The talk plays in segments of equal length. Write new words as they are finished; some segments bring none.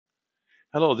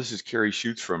Hello, this is Kerry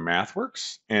Schutz from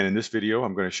MathWorks, and in this video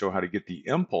I'm going to show how to get the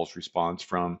impulse response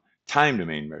from time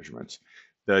domain measurements.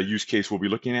 The use case we'll be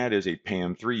looking at is a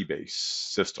PAM3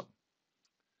 based system.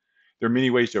 There are many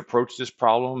ways to approach this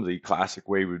problem. The classic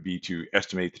way would be to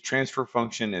estimate the transfer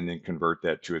function and then convert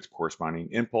that to its corresponding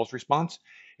impulse response,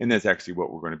 and that's actually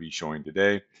what we're going to be showing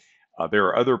today. There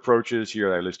are other approaches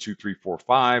here that I list 2, 3, 4,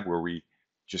 5, where we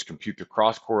just compute the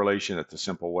cross correlation. That's a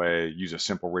simple way. Use a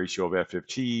simple ratio of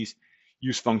FFTs.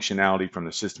 Use functionality from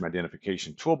the system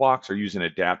identification toolbox, or use an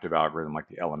adaptive algorithm like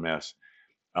the LMS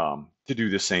to do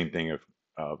the same thing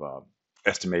of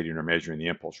estimating or measuring the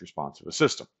impulse response of a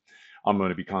system. I'm going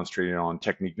to be concentrating on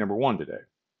technique number 1 today.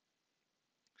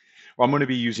 Well, I'm going to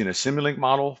be using a Simulink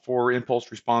model for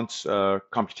impulse response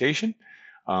computation.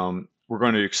 We're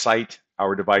going to excite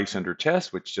our device under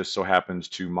test, which just so happens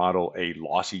to model a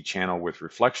lossy channel with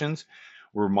reflections.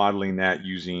 We're modeling that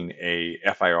using a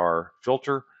FIR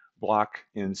filter block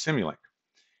in Simulink.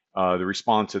 The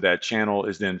response of that channel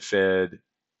is then fed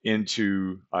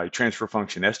into a transfer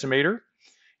function estimator.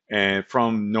 And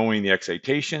from knowing the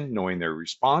excitation, knowing their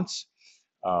response,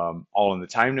 all in the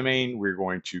time domain, we're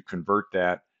going to convert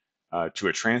that to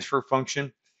a transfer function.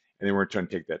 And then we're going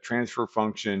to take that transfer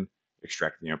function,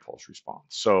 extract the impulse response.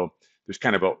 So there's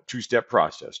kind of a two-step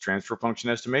process: transfer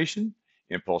function estimation,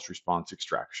 impulse response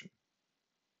extraction.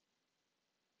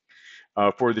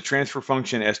 For the transfer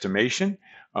function estimation,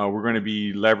 we're going to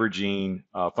be leveraging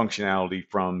functionality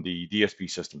from the DSP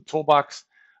system toolbox.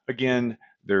 Again,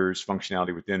 there's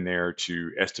functionality within there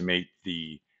to estimate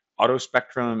the auto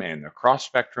spectrum and the cross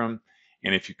spectrum.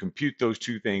 And if you compute those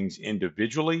two things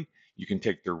individually, you can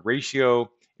take the ratio,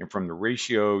 and from the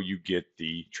ratio, you get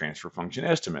the transfer function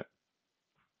estimate.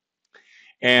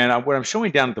 And what I'm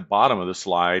showing down at the bottom of the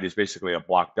slide is basically a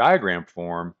block diagram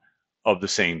form of the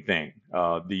same thing.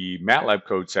 The MATLAB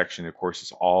code section, of course,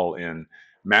 is all in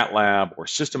MATLAB or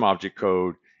system object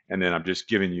code. And then I'm just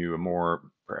giving you a more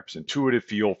perhaps intuitive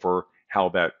feel for how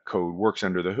that code works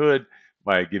under the hood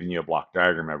by giving you a block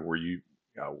diagram of where you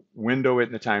window it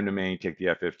in the time domain, take the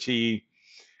FFT.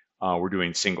 We're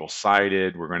doing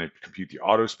single-sided. We're going to compute the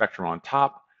auto spectrum on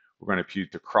top. We're going to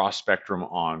compute the cross spectrum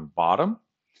on bottom.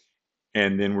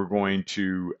 And then we're going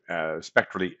to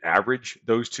spectrally average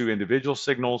those two individual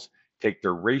signals, take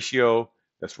their ratio,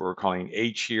 that's what we're calling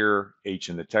H here, H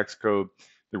in the text code.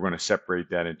 Then we're going to separate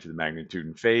that into the magnitude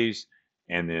and phase,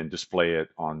 and then display it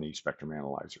on the spectrum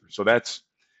analyzer. So that's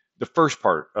the first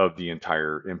part of the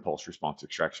entire impulse response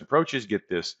extraction approach, is get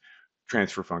this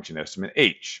transfer function estimate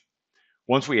H.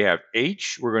 Once we have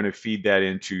H, we're going to feed that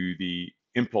into the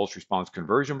impulse response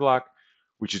conversion block,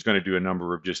 which is going to do a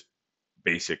number of just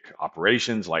basic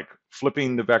operations like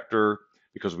flipping the vector,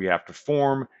 because we have to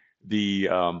form the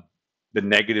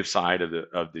negative side of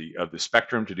the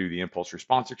spectrum to do the impulse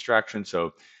response extraction.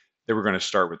 So then we're going to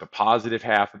start with the positive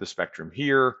half of the spectrum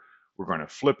here. We're going to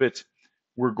flip it.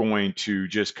 We're going to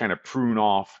just kind of prune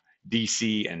off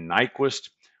DC and Nyquist.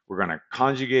 We're going to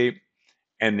conjugate,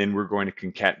 and then we're going to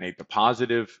concatenate the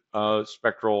positive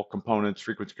spectral components,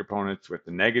 frequency components, with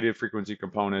the negative frequency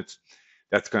components.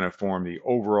 That's going to form the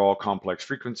overall complex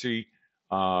frequency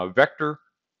vector.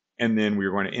 And then we're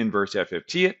going to inverse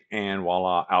FFT it, and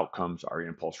voila, out comes our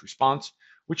impulse response,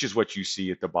 which is what you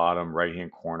see at the bottom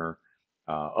right-hand corner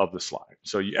of the slide.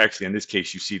 So you actually, in this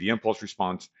case, you see the impulse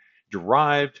response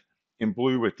derived in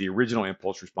blue with the original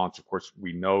impulse response. Of course,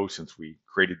 we know, since we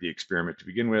created the experiment to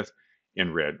begin with,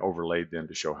 in red, overlaid them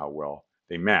to show how well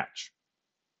they match.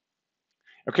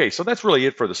 Okay, so that's really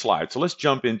it for the slide. So let's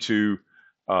jump into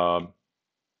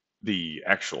the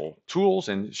actual tools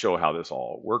and show how this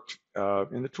all worked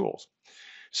in the tools.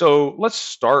 So let's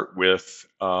start with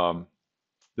the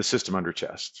system under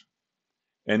test.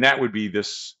 And that would be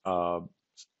this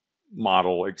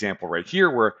model example right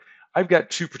here, where I've got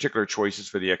two particular choices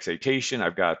for the excitation.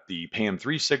 I've got the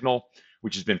PAM3 signal,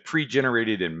 which has been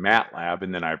pre-generated in MATLAB,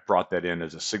 and then I brought that in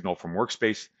as a signal from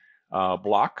workspace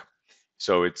block.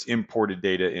 So it's imported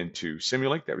data into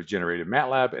Simulink that was generated in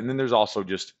MATLAB. And then there's also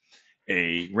just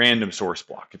a random source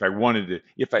block. If I wanted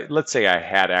to, let's say I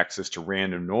had access to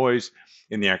random noise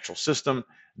in the actual system,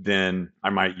 then I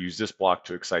might use this block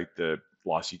to excite the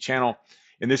lossy channel.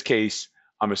 In this case,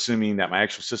 I'm assuming that my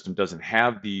actual system doesn't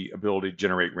have the ability to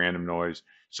generate random noise,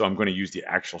 so I'm going to use the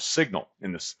actual signal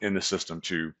in the system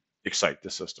to excite the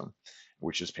system,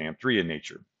 which is PAM3 in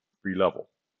nature, 3 level.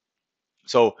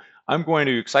 So I'm going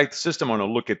to excite the system. I'm going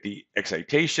to look at the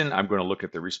excitation. I'm going to look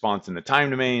at the response in the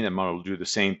time domain. I'm going to do the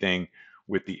same thing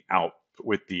with the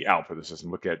output of the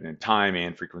system. Look at it in time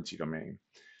and frequency domain.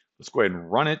 Let's go ahead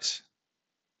and run it.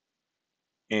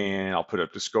 And I'll put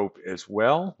up the scope as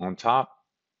well on top.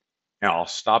 And I'll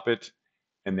stop it.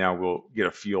 And now we'll get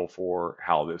a feel for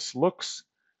how this looks.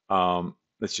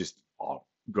 Let's just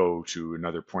go to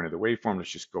another point of the waveform. Let's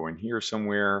just go in here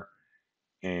somewhere.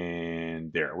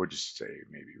 And there, we'll just say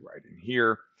maybe right in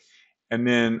here. And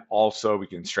then also we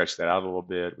can stretch that out a little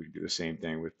bit. We can do the same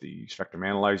thing with the spectrum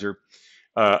analyzer.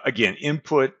 Again,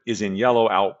 input is in yellow,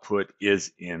 output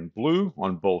is in blue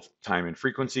on both time and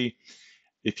frequency.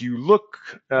 If you look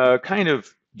kind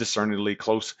of discerningly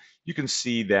close, you can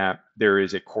see that there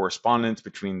is a correspondence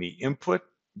between the input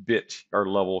bit or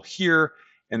level here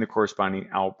and the corresponding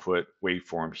output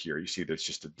waveform here. You see there's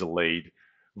just a delayed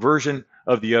version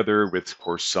of the other with, of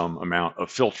course, some amount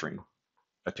of filtering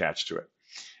attached to it.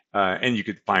 And you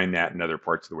could find that in other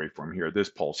parts of the waveform here. This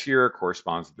pulse here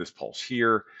corresponds to this pulse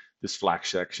here. This flat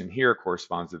section here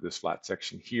corresponds to this flat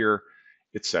section here,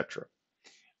 etc.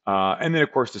 And then,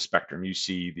 of course, the spectrum. You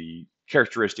see the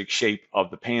characteristic shape of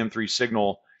the PAM3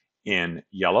 signal in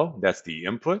yellow. That's the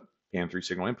input, PAM3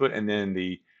 signal input. And then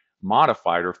the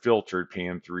modified or filtered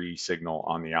PAM3 signal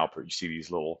on the output. You see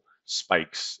these little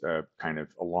spikes kind of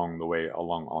along the way,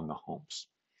 along on the humps.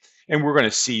 And we're going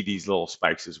to see these little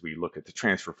spikes as we look at the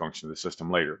transfer function of the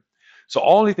system later. So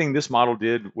only thing this model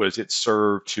did was it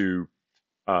served to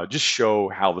just show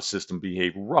how the system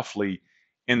behaved roughly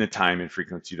in the time and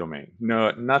frequency domain.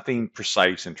 No, nothing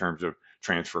precise in terms of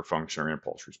transfer function or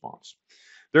impulse response.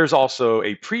 There's also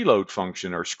a preload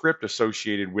function or script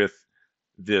associated with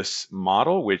this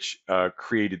model, which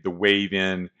created the wave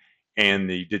in and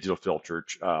the digital filtered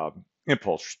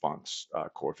impulse response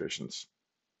coefficients.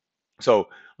 So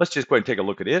let's just go ahead and take a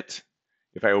look at it.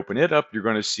 If I open it up, you're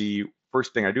going to see,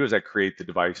 first thing I do is I create the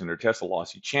device under test, a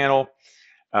lossy channel.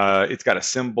 It's got a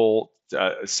symbol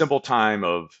time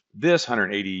of this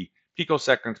 180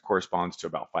 picoseconds corresponds to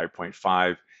about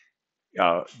 5.5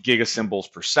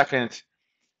 gigasymbols per second.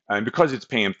 And because it's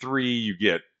PAM3, you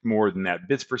get more than that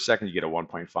bits per second. You get a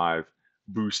 1.5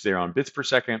 boost there on bits per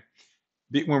second.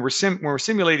 When we're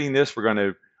simulating this, we're going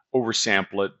to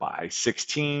oversample it by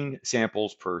 16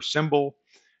 samples per symbol.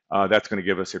 That's going to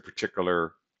give us a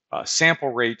particular sample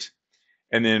rate.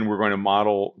 And then we're going to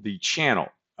model the channel.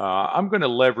 I'm going to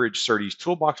leverage SerDes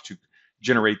Toolbox to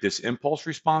generate this impulse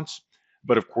response.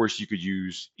 But of course, you could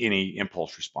use any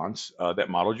impulse response that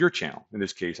modeled your channel. In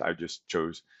this case, I just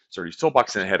chose SerDes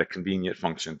Toolbox, and it had a convenient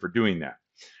function for doing that,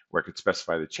 where I could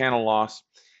specify the channel loss.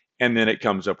 And then it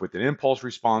comes up with an impulse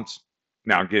response.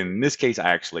 Now, again, in this case,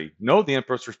 I actually know the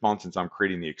impulse response since I'm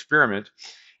creating the experiment.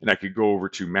 And I could go over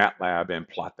to MATLAB and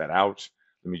plot that out.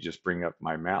 Let me just bring up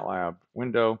my MATLAB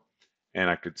window. And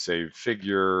I could say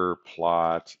figure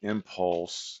plot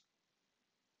impulse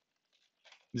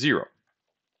 0,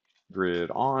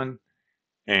 grid on.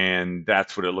 And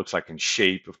that's what it looks like in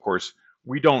shape. Of course,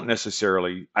 we don't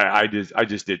necessarily, I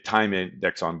just did time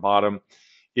index on bottom.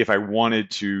 If I wanted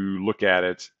to look at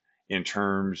it in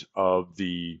terms of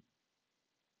the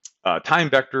time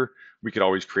vector, we could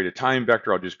always create a time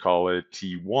vector. I'll just call it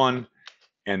T1,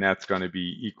 and that's going to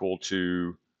be equal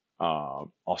to,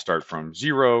 I'll start from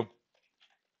 0,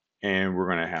 and we're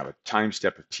going to have a time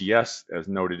step of TS as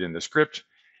noted in the script.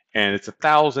 And it's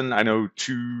 1,000. I know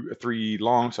 2, 3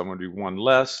 long, so I'm going to do 1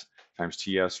 less times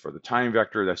TS for the time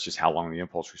vector. That's just how long the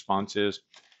impulse response is.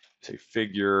 Say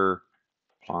figure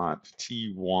plot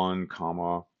T1,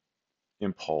 comma,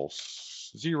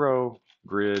 impulse 0,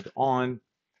 grid on.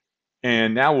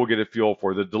 And now we'll get a feel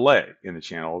for the delay in the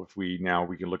channel. If we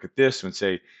can look at this and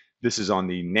say this is on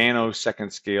the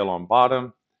nanosecond scale on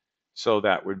bottom. So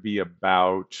that would be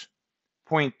about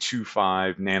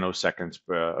 0.25 nanoseconds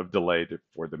of delay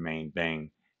for the main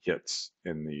bang hits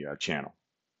in the channel.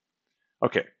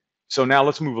 Okay, so now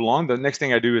let's move along. The next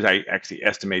thing I do is I actually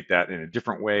estimate that in a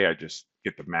different way. I just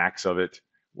get the max of it.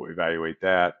 We'll evaluate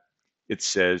that. It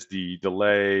says the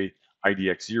delay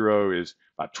IDX0 is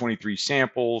about 23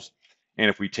 samples. And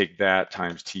if we take that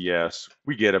times TS,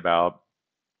 we get about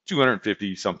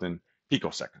 250 something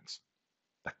picoseconds,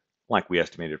 like we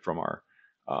estimated from our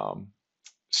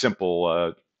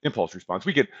simple impulse response.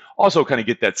 We could also kind of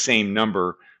get that same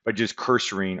number by just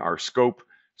cursoring our scope.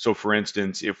 So for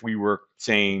instance, if we were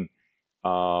saying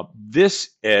this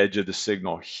edge of the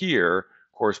signal here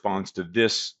corresponds to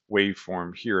this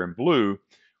waveform here in blue,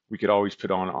 we could always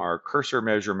put on our cursor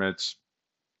measurements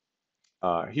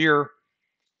here.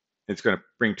 It's going to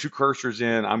bring 2 cursors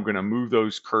in. I'm going to move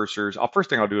those cursors. First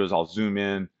thing I'll do is I'll zoom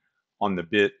in on the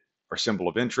bit or symbol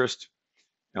of interest.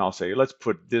 And I'll say, let's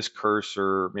put this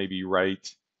cursor maybe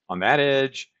right on that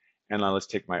edge. And now let's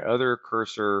take my other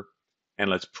cursor and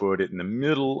let's put it in the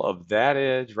middle of that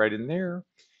edge right in there.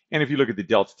 And if you look at the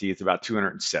delta T, it's about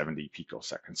 270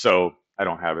 picoseconds. So I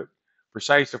don't have it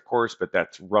precise, of course, but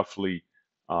that's roughly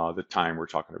the time we're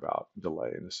talking about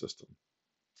delay in the system.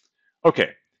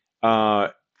 Okay,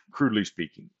 crudely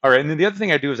speaking. All right, and then the other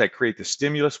thing I do is I create the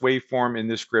stimulus waveform in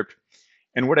this script.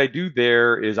 And what I do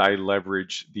there is I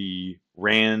leverage the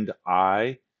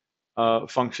rand_i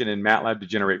function in MATLAB to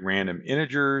generate random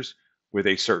integers with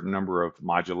a certain number of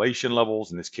modulation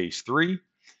levels, in this case 3.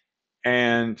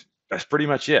 And that's pretty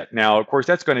much it. Now, of course,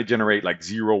 that's going to generate like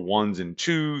 0, 1s, and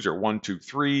 2s, or 1, 2,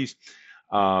 3s.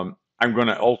 I'm going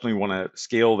to ultimately want to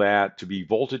scale that to be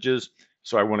voltages.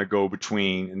 So I want to go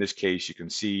between, in this case, you can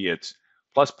see it's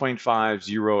plus 0.5,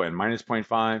 0, and minus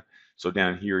 0.5. So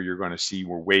down here, you're going to see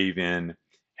where wave in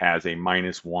has a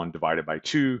minus 1 divided by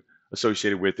 2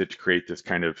 associated with it to create this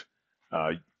kind of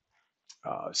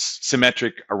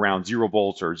symmetric around 0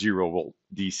 volts or 0 volt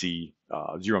DC,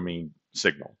 zero mean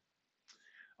signal.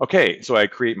 Okay, so I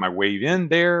create my wave in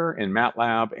there in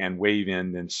MATLAB, and wave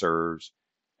in then serves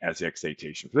as the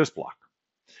excitation for this block.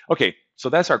 Okay, so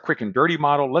that's our quick and dirty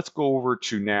model. Let's go over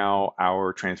to now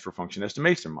our transfer function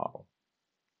estimation model.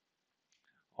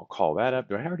 I'll call that up.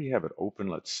 Do I already have it open?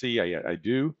 Let's see. I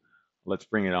do. Let's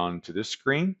bring it on to this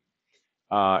screen.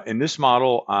 In this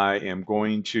model, I am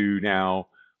going to now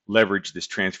leverage this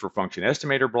transfer function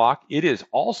estimator block. It is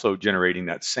also generating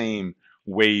that same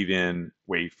wave in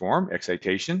waveform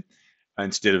excitation.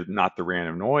 Instead of not the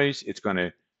random noise, it's going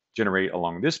to generate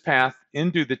along this path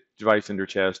into the device under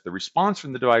test. The response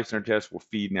from the device under test will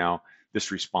feed now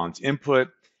this response input.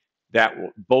 That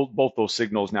will both those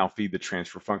signals now feed the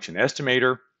transfer function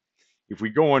estimator. If we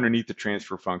go underneath the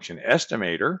transfer function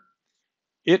estimator,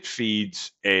 it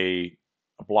feeds a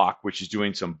block which is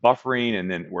doing some buffering, and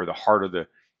then where the heart of the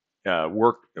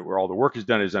work, where all the work is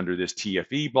done, is under this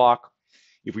TFE block.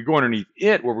 If we go underneath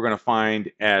it, what we're going to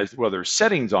find as well, there's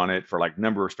settings on it for like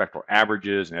number of spectral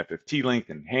averages and FFT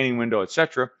length and handing window,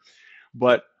 etc.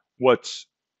 But what's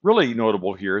really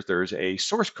notable here is there's a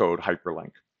source code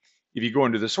hyperlink. If you go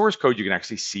into the source code, you can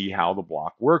actually see how the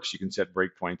block works. You can set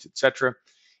breakpoints, etc.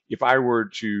 If I were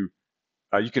to,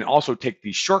 you can also take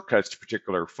these shortcuts to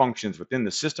particular functions within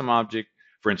the system object.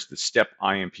 For instance, step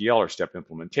IMPL or step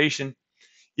implementation.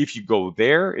 If you go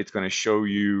there, it's going to show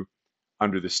you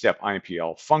under the step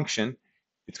IMPL function,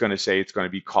 it's going to say it's going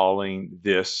to be calling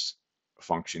this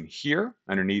function here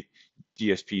underneath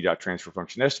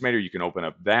dsp.transferFunctionEstimator. You can open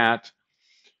up that.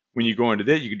 When you go into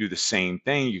that, you can do the same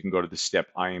thing. You can go to the step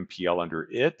IMPL under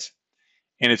it,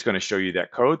 and it's going to show you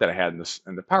that code that I had in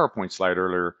the PowerPoint slide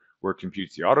earlier, where it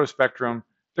computes the auto spectrum,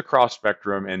 the cross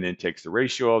spectrum, and then takes the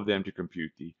ratio of them to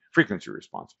compute the frequency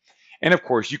response. And of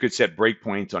course, you could set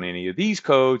breakpoints on any of these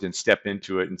codes and step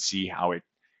into it and see how it,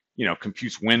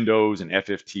 computes windows and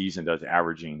FFTs and does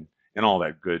averaging and all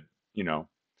that good,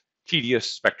 tedious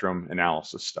spectrum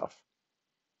analysis stuff.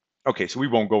 Okay, so we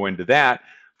won't go into that,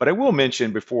 but I will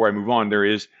mention before I move on,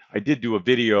 I did do a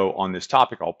video on this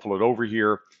topic. I'll pull it over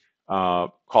here,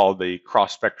 called the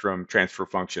cross spectrum transfer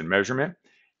function measurement.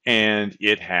 And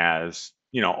it has,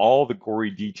 all the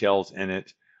gory details in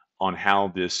it on how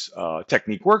this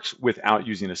technique works without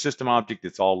using a system object.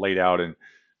 It's all laid out in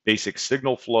basic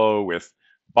signal flow with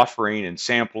buffering and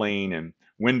sampling and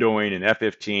windowing and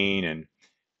F15 and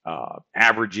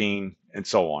averaging and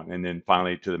so on. And then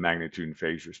finally to the magnitude and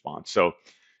phase response. So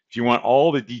if you want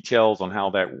all the details on how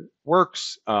that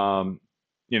works, and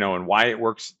why it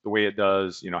works the way it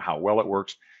does, how well it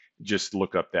works, just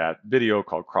look up that video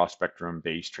called Cross Spectrum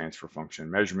Based Transfer Function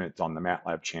Measurement. It's on the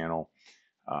MATLAB channel.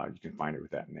 You can find it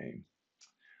with that name.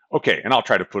 Okay, and I'll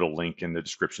try to put a link in the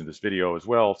description of this video as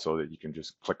well so that you can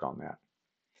just click on that.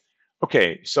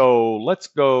 Okay, so let's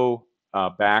go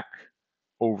back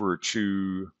over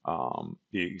to the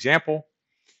example.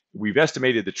 We've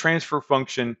estimated the transfer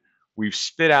function. We've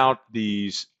spit out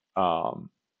these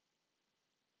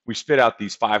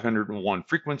 501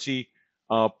 frequency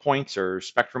points or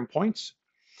spectrum points,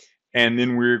 and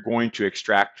then we're going to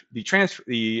extract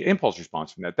the impulse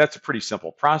response from that. That's a pretty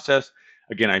simple process.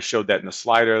 Again, I showed that in the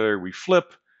slide earlier. We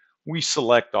flip, we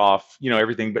select off,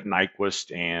 everything but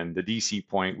Nyquist and the DC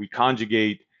point. We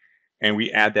conjugate, and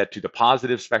we add that to the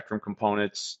positive spectrum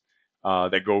components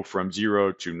that go from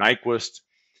 0 to Nyquist,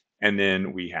 and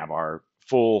then we have our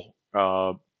full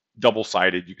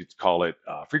double-sided, you could call it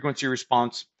frequency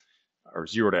response, or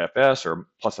 0 to Fs or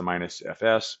plus or minus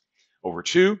Fs over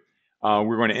 2.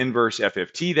 We're going to inverse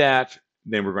FFT that.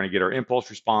 Then we're going to get our impulse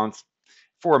response.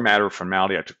 For a matter of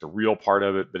formality, I took the real part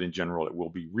of it, but in general, it will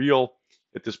be real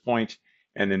at this point.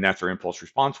 And then that's our impulse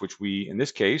response, which we, in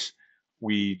this case,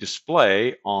 we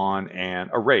display on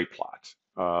an array plot,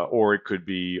 or it could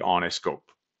be on a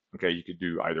scope. Okay, you could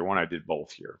do either one. I did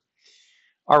both here.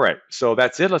 All right, so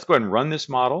that's it. Let's go ahead and run this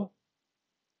model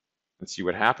and see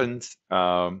what happens.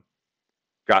 Got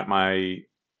got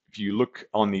if you look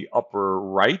on the upper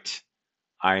right,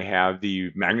 I have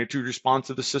the magnitude response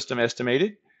of the system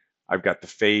estimated. I've got the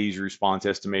phase response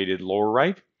estimated lower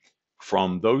right.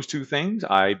 From those two things,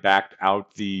 I backed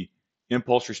out the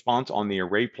impulse response on the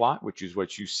array plot, which is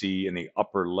what you see in the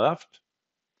upper left.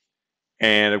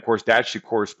 And of course, that should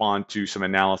correspond to some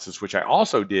analysis, which I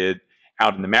also did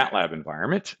out in the MATLAB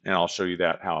environment. And I'll show you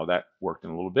how that worked in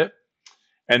a little bit.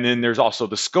 And then there's also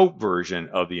the scope version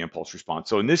of the impulse response.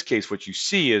 So in this case, what you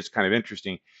see is kind of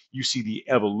interesting. You see the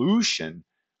evolution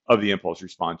of the impulse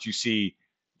response. You see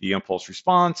the impulse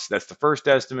response, that's the first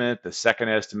estimate, the second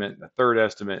estimate, the third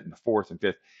estimate, and the fourth and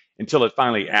fifth, until it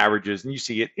finally averages. And you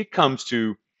see it comes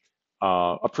to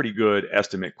a pretty good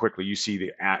estimate quickly. You see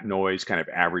the noise kind of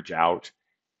average out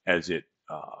as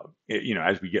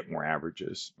as we get more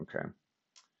averages, okay?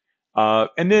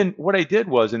 And then what I did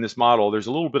was in this model, there's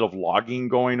a little bit of logging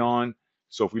going on.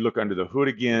 So if we look under the hood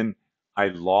again, I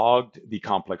logged the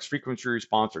complex frequency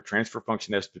response or transfer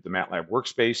function estimate to the MATLAB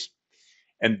workspace.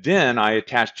 And then I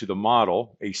attached to the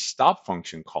model a stop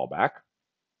function callback.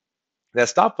 That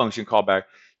stop function callback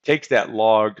takes that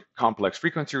logged complex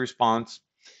frequency response.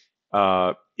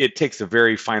 It takes the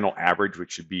very final average,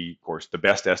 which should be, of course, the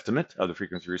best estimate of the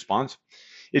frequency response.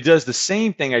 It does the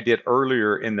same thing I did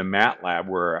earlier in the MATLAB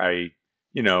where I,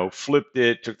 flipped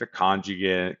it, took the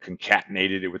conjugate,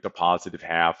 concatenated it with the positive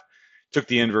half, took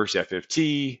the inverse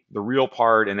FFT, the real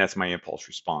part, and that's my impulse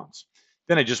response.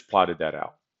 Then I just plotted that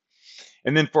out.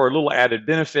 And then for a little added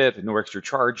benefit, no extra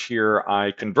charge here,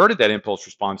 I converted that impulse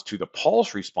response to the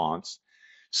pulse response.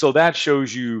 So that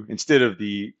shows you, instead of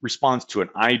the response to an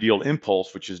ideal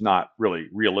impulse, which is not really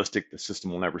realistic, the system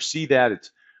will never see that.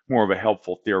 It's more of a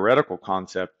helpful theoretical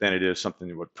concept than it is something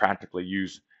that would practically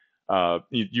use,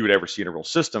 you would ever see in a real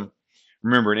system.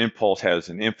 Remember, an impulse has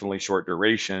an infinitely short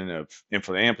duration of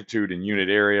infinite amplitude and unit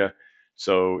area.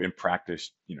 So in practice,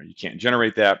 you can't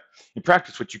generate that. In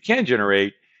practice, what you can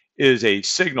generate is a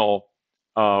signal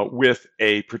with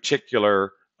a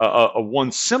particular, a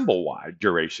one symbol wide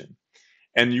duration.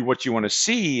 And what you want to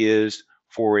see is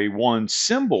for a one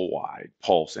symbol wide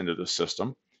pulse into the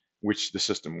system, which the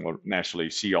system will naturally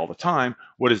see all the time,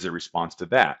 what is the response to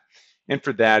that? And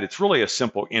for that, it's really a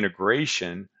simple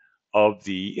integration of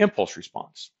the impulse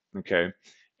response, okay?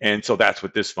 And so that's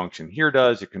what this function here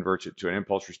does. It converts it to an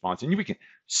impulse response. And we can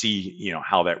see,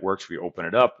 how that works. We open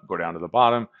it up, go down to the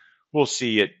bottom. We'll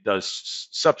see it does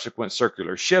subsequent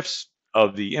circular shifts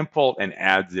of the impulse and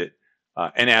adds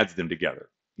them together.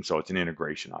 And so it's an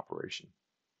integration operation.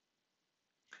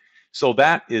 So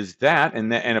that is that.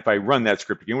 And if I run that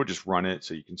script again, we'll just run it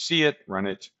so you can see it, run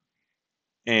it.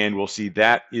 And we'll see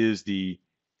that is the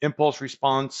impulse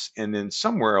response. And then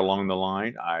somewhere along the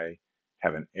line, I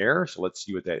have an error. So let's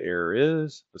see what that error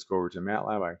is. Let's go over to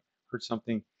MATLAB. I heard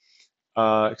something.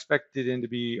 Expected in to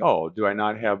be, do I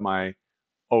not have my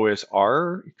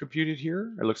OSR computed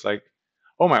here? It looks like,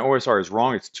 my OSR is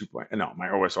wrong. It's no, my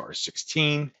OSR is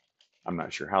 16. I'm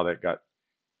not sure how that got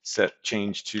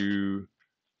changed to,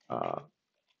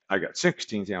 I got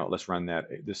 16. Now let's run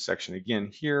this section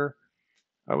again here.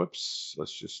 Whoops,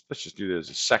 let's just do this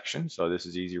as a section. So this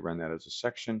is easy, run that as a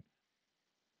section.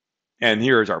 And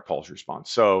here is our pulse response.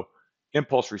 So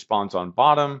impulse response on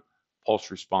bottom,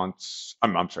 pulse response,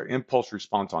 impulse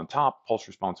response on top, pulse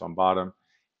response on bottom.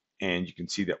 And you can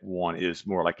see that one is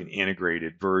more like an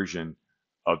integrated version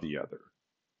of the other.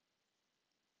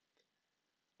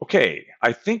 Okay,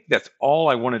 I think that's all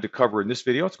I wanted to cover in this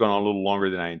video. It's gone on a little longer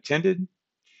than I intended.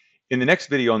 In the next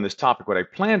video on this topic, what I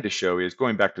plan to show is,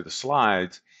 going back to the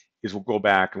slides, is we'll go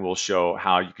back and we'll show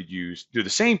how you could do the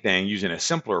same thing using a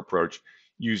simpler approach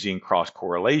using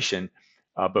cross-correlation.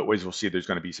 But as we'll see, there's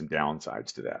going to be some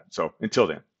downsides to that. So until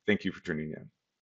then, thank you for tuning in.